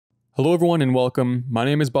Hello everyone and welcome. My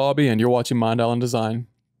name is Bobby and you're watching Mind Island Design.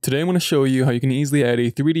 Today I'm going to show you how you can easily add a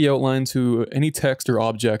 3D outline to any text or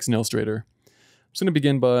objects in Illustrator. I'm just going to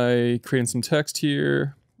begin by creating some text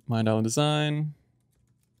here, Mind Island Design,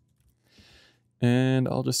 and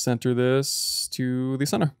I'll just center this to the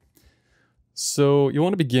center. So you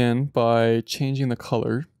want to begin by changing the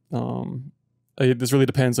color. This really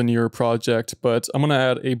depends on your project, but I'm going to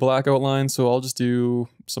add a black outline, so I'll just do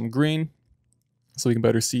some green so we can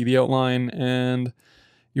better see the outline. And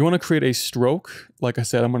you want to create a stroke. Like I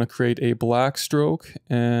said, I'm going to create a black stroke,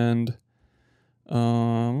 and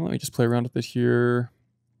let me just play around with it here.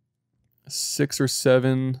 6 or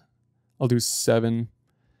 7. I'll do 7.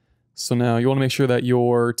 So now you want to make sure that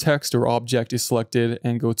your text or object is selected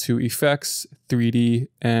and go to Effects, 3D,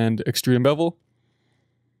 and Extrude and Bevel.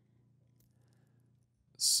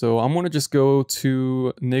 So I'm going to just go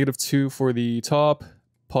to -2 for the top,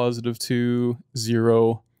 +2,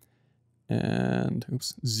 0, and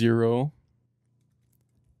 0.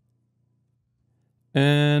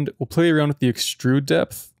 And we'll play around with the Extrude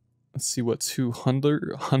Depth. Let's see what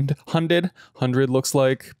 100 looks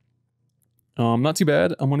like. Not too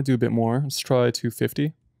bad. I'm going to do a bit more. Let's try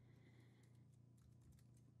 250.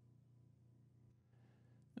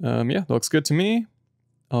 Yeah, that looks good to me.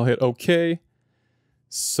 I'll hit OK.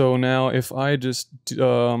 So now if I just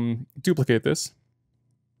duplicate this,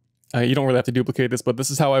 you don't really have to duplicate this, but this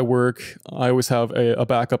is how I work. I always have a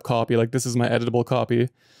backup copy. Like, this is my editable copy.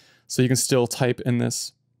 So you can still type in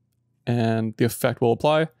this and the effect will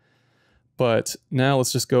apply. But now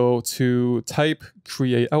let's just go to Type,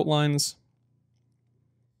 Create Outlines,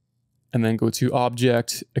 and then go to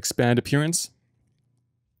Object, Expand Appearance.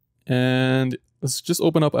 And let's just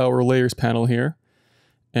open up our Layers panel here.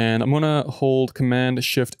 And I'm going to hold Command,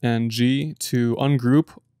 Shift, and G to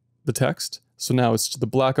ungroup the text. So now it's the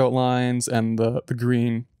black outlines and the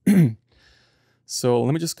green. So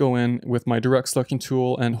let me just go in with my direct selection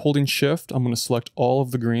tool, and holding Shift, I'm going to select all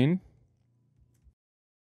of the green.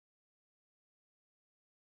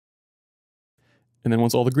 And then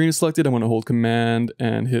once all the green is selected, I'm going to hold Command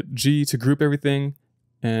and hit G to group everything.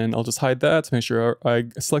 And I'll just hide that to make sure I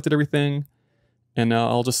selected everything. And now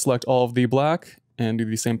I'll just select all of the black and do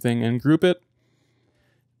the same thing and group it.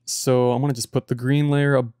 So I'm going to just put the green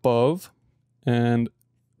layer above and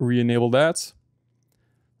re-enable that.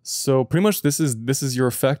 So pretty much this is your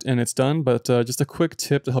effect and it's done, but just a quick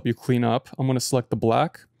tip to help you clean up. I'm going to select the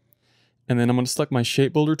black, and then I'm going to select my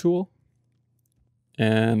shape builder tool,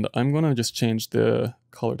 and I'm going to just change the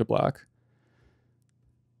color to black.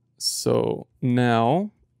 So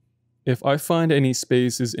now if I find any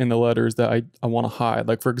spaces in the letters that I want to hide,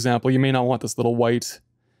 like for example, you may not want this little white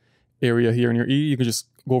area here in your E, you can just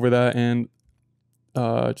go over that and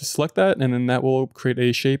just select that, and then that will create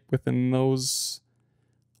a shape within those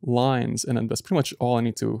lines, and then that's pretty much all I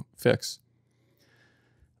need to fix.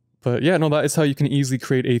 But yeah, no, that is how you can easily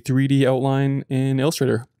create a 3D outline in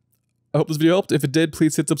Illustrator. I hope this video helped. If it did,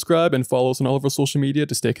 please hit subscribe and follow us on all of our social media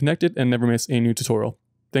to stay connected and never miss a new tutorial.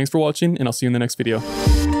 Thanks for watching, and I'll see you in the next video.